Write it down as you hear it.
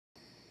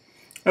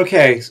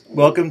Okay,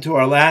 welcome to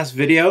our last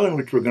video in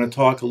which we're going to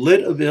talk a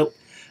little bit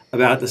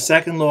about the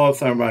second law of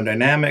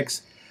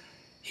thermodynamics,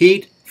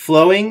 heat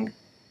flowing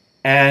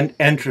and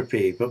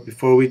entropy. But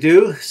before we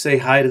do, say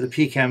hi to the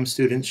PChem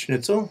student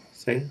Schnitzel.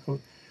 Say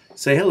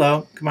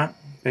hello. Come on,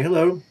 say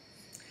hello.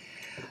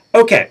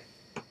 Okay.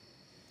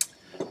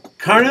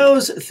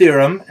 Carnot's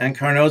theorem and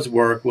Carnot's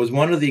work was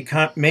one of the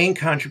main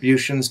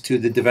contributions to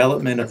the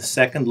development of the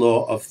second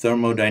law of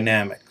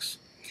thermodynamics.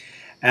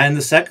 And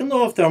the second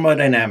law of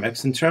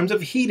thermodynamics, in terms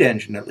of heat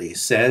engine at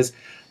least, says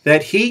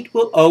that heat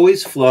will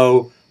always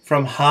flow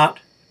from hot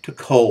to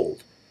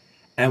cold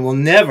and will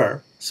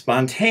never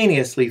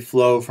spontaneously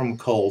flow from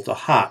cold to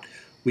hot.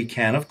 We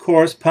can, of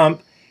course,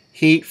 pump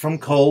heat from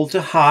cold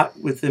to hot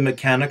with the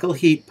mechanical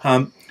heat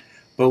pump,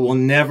 but we'll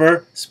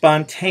never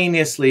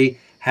spontaneously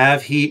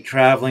have heat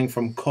traveling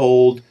from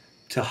cold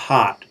to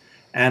hot.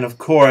 And of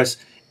course,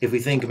 if we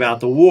think about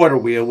the water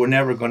wheel, we're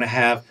never going to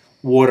have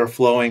water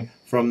flowing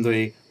from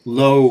the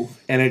low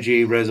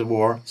energy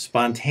reservoir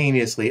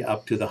spontaneously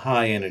up to the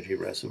high energy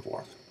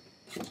reservoir.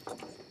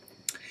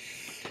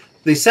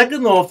 The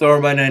second law of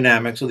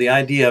thermodynamics, or the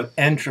idea of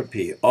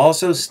entropy,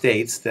 also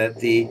states that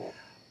the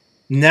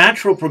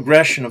natural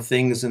progression of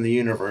things in the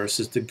universe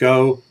is to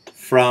go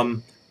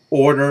from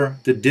order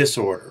to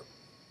disorder.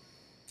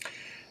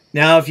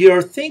 Now, if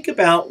you think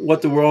about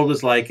what the world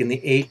was like in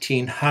the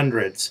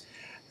 1800s,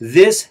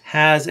 this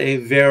has a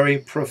very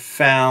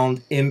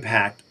profound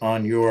impact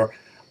on your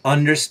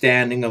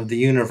understanding of the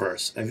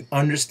universe, an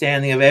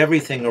understanding of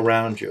everything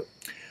around you.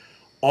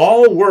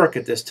 All work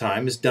at this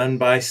time is done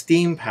by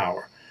steam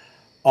power.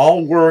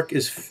 All work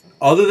is,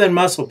 other than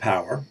muscle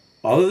power,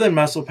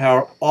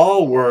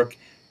 all work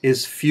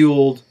is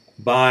fueled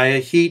by a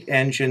heat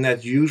engine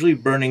that's usually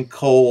burning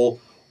coal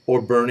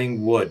or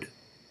burning wood.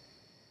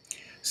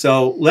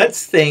 So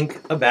let's think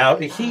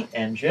about a heat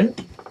engine.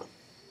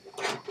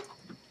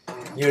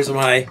 Here's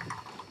my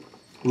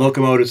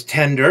locomotive's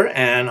tender,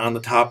 and on the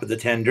top of the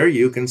tender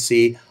you can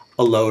see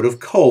a load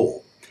of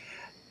coal.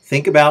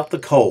 Think about the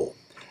coal.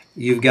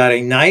 You've got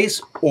a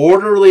nice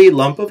orderly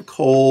lump of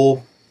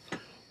coal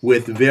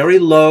with very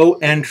low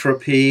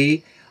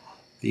entropy.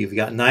 You've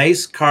got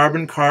nice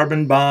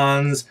carbon-carbon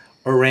bonds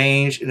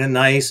arranged in a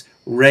nice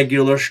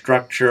regular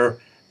structure.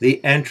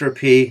 The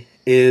entropy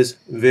is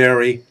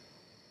very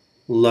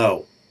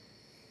low.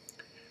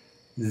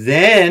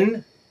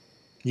 Then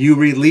you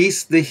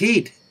release the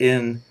heat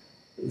in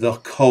the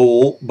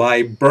coal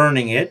by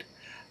burning it.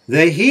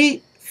 The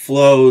heat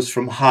flows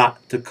from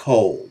hot to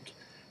cold.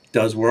 It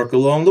does work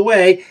along the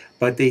way,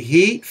 but the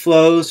heat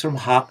flows from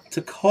hot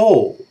to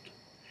cold.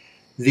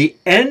 The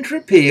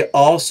entropy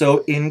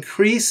also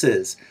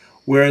increases,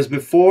 whereas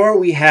before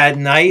we had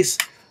nice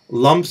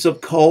lumps of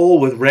coal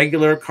with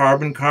regular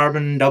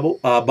carbon-carbon double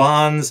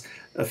bonds,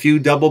 a few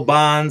double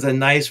bonds, a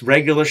nice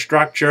regular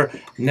structure.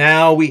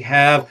 Now we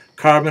have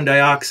carbon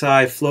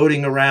dioxide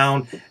floating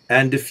around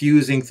and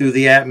diffusing through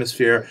the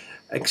atmosphere,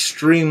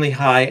 extremely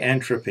high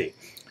entropy.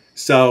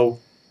 So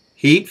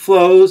heat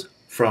flows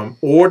from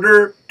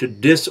order to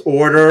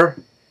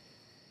disorder,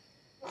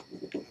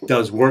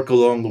 does work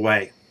along the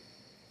way.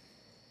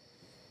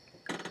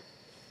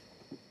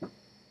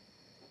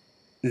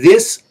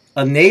 This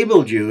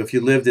enabled you, if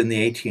you lived in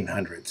the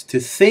 1800s, to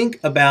think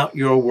about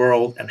your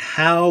world and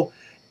how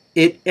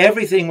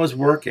everything was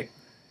working.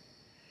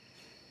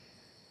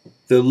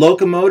 The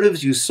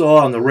locomotives you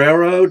saw on the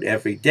railroad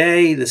every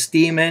day, the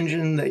steam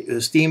engine,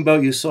 the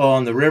steamboat you saw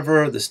on the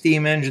river, the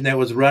steam engine that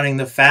was running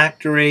the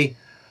factory,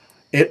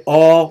 it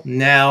all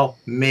now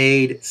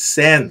made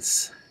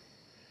sense.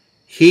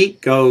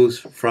 Heat goes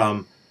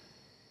from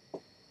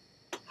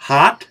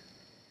hot,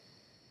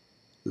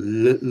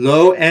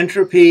 low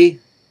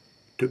entropy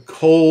to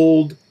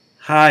cold,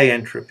 high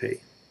entropy.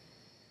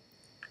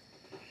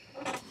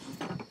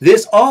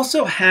 This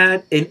also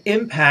had an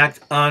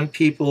impact on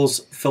people's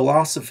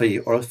philosophy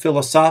or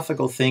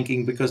philosophical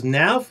thinking, because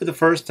now for the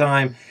first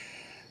time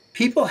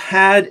people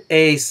had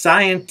a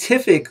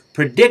scientific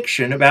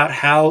prediction about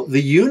how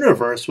the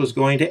universe was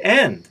going to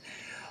end.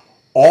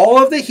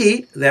 All of the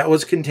heat that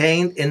was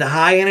contained in the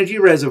high energy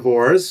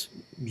reservoirs,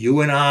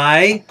 you and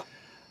I,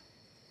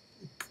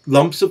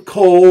 lumps of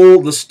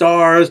coal, the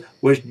stars,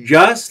 was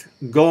just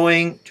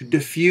going to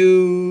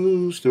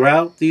diffuse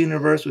throughout the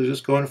universe, was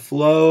just going to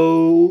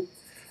flow.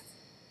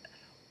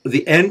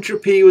 The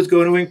entropy was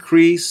going to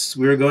increase.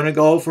 We were going to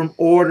go from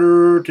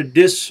order to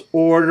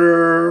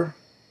disorder.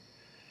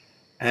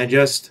 And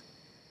just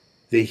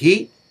the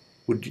heat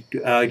would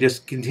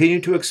just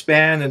continue to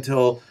expand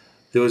until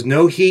there was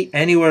no heat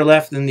anywhere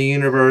left in the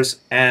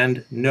universe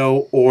and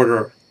no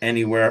order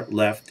anywhere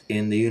left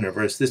in the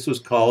universe. This was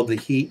called the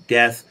heat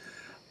death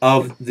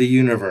of the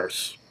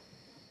universe.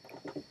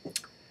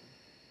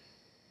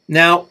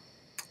 Now,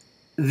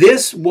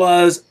 this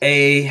was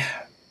a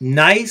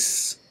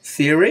nice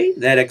theory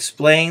that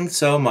explained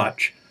so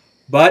much,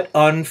 but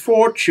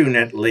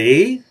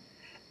unfortunately,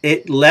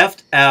 it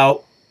left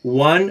out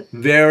one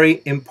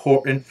very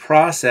important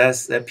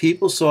process that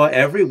people saw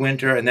every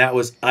winter, and that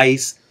was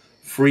ice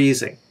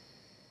freezing.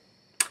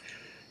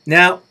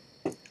 Now,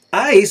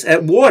 ice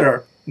at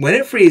water, when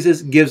it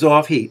freezes, gives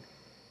off heat.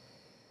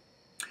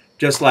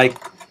 Just like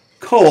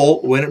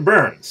coal when it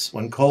burns.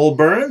 When coal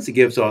burns, it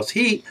gives off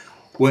heat.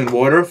 When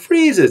water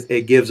freezes,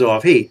 it gives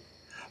off heat.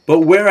 But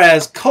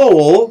whereas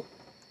coal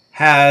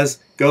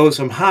goes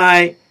from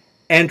high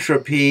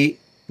entropy,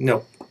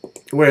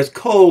 whereas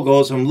coal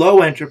goes from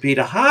low entropy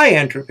to high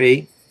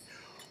entropy,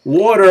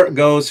 water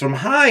goes from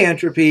high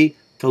entropy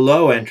to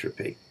low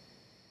entropy.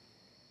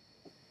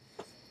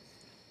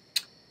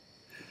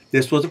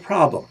 This was a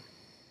problem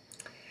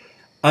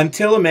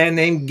until a man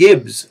named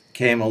Gibbs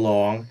came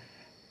along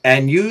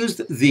and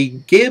used the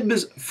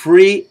Gibbs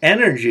free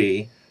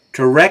energy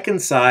to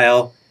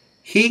reconcile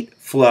heat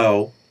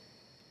flow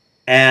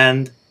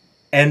and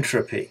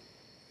entropy.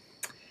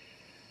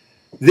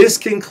 This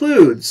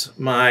concludes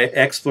my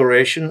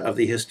exploration of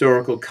the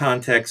historical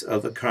context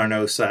of the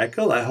Carnot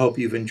cycle. I hope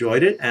you've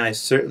enjoyed it, and I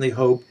certainly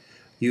hope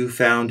you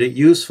found it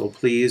useful.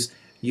 Please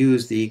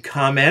use the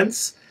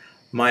comments.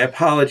 My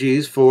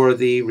apologies for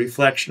the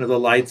reflection of the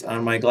lights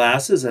on my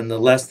glasses and the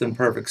less than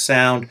perfect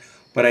sound,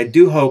 but I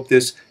do hope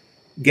this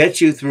gets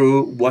you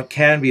through what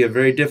can be a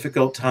very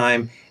difficult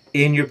time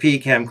in your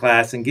PChem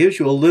class and gives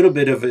you a little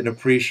bit of an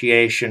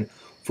appreciation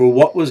for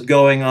what was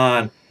going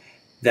on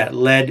that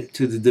led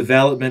to the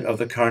development of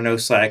the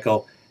Carnot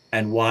cycle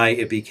and why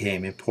it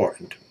became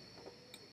important.